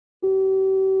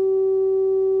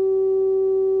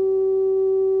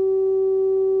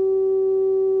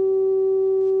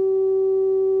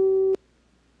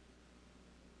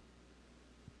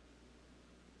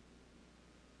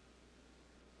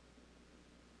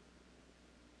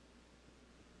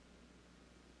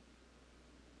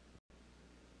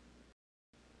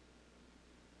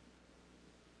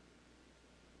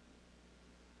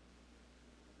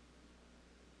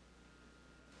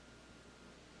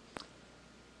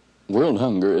World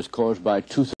hunger is caused by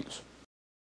two things: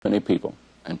 many people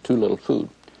and too little food.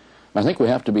 I think we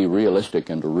have to be realistic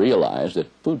and to realize that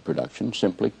food production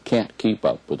simply can't keep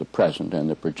up with the present and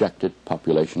the projected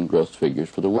population growth figures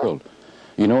for the world.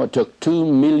 You know, it took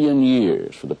 2 million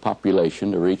years for the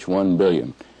population to reach 1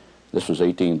 billion. This was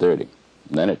 1830.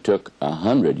 And then it took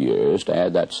 100 years to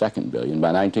add that second billion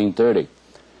by 1930.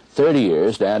 30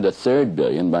 years to add the third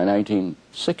billion by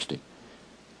 1960.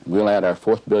 We'll add our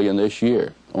fourth billion this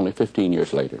year, only 15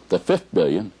 years later. The fifth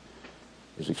billion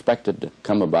is expected to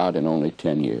come about in only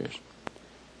 10 years.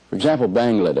 For example,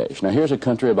 Bangladesh. Now here's a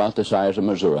country about the size of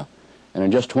Missouri, and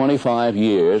in just 25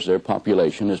 years their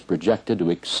population is projected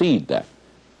to exceed that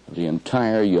of the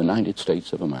entire United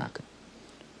States of America.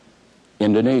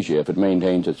 Indonesia, if it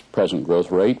maintains its present growth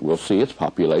rate, will see its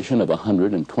population of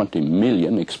 120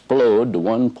 million explode to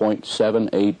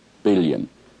 1.78 billion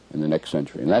in the next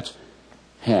century, and that's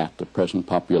half the present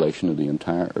population of the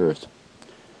entire Earth.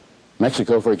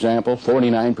 Mexico, for example,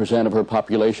 49% of her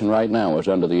population right now is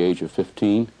under the age of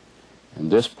 15, and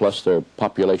this plus their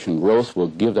population growth will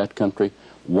give that country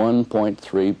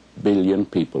 1.3 billion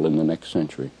people in the next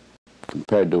century,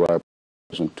 compared to our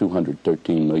present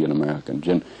 213 million Americans.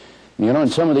 And you know, in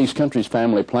some of these countries,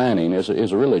 family planning is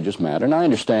a religious matter, and I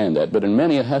understand that, but in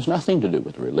many it has nothing to do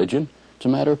with religion. It's a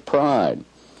matter of pride.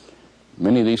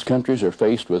 Many of these countries are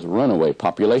faced with runaway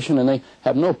population, and they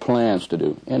have no plans to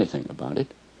do anything about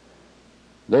it.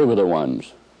 They were the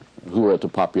ones who were at the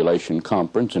population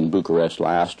conference in Bucharest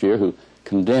last year who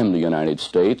condemned the United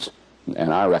States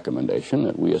and our recommendation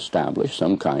that we establish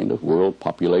some kind of world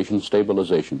population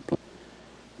stabilization plan.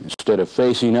 Instead of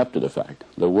facing up to the fact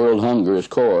that world hunger is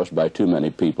caused by too many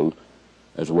people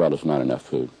as well as not enough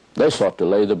food, they sought to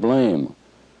lay the blame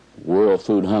of world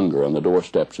food hunger on the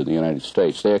doorsteps of the United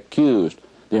States. They accused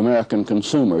the American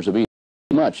consumers of eating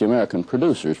too much, the American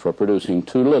producers for producing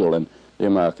too little, and the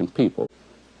American people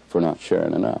for not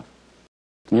sharing enough.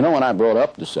 You know, when I brought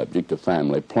up the subject of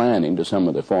family planning to some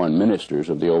of the foreign ministers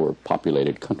of the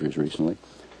overpopulated countries recently,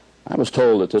 I was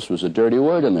told that this was a dirty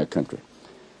word in their country.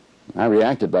 I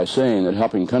reacted by saying that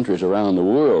helping countries around the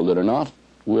world that are not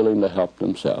willing to help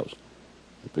themselves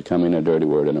is becoming a dirty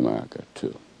word in America,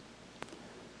 too.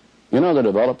 You know, the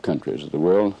developed countries of the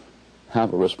world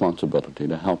have a responsibility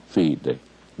to help feed the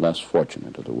less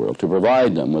fortunate of the world, to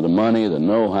provide them with the money, the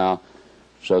know-how,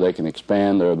 so they can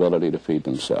expand their ability to feed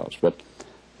themselves. But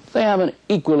they have an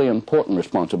equally important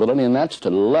responsibility, and that's to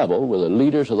level with the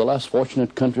leaders of the less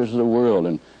fortunate countries of the world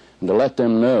and to let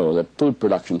them know that food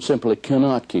production simply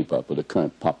cannot keep up with the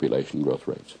current population growth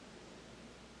rates.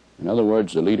 In other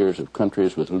words, the leaders of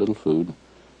countries with little food,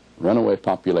 runaway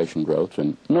population growth,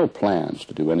 and no plans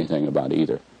to do anything about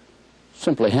either,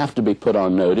 simply have to be put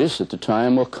on notice that the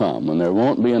time will come when there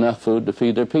won't be enough food to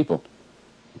feed their people.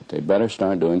 But they better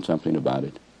start doing something about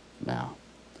it now.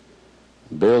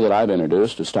 The bill that I've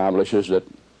introduced establishes that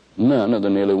none of the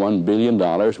nearly $1 billion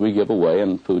we give away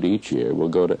in food each year will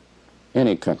go to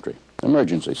any country,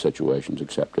 emergency situations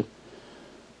excepted,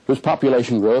 whose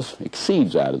population growth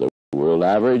exceeds that of the world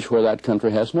average, where that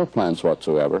country has no plans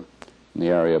whatsoever in the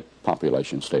area of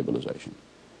population stabilization.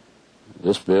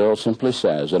 This bill simply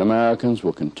says that Americans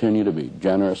will continue to be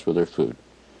generous with their food,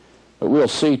 but we'll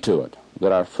see to it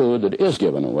that our food that is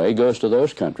given away goes to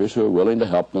those countries who are willing to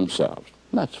help themselves.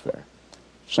 That's fair.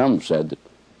 Some said that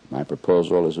my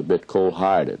proposal is a bit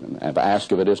cold-hearted and have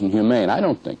asked if it isn't humane. I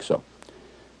don't think so.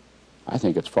 I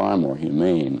think it's far more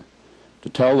humane to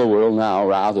tell the world now,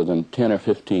 rather than 10 or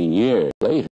 15 years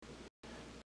later,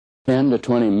 10 to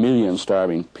 20 million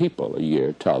starving people a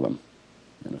year tell them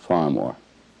in a far more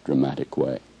dramatic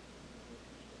way.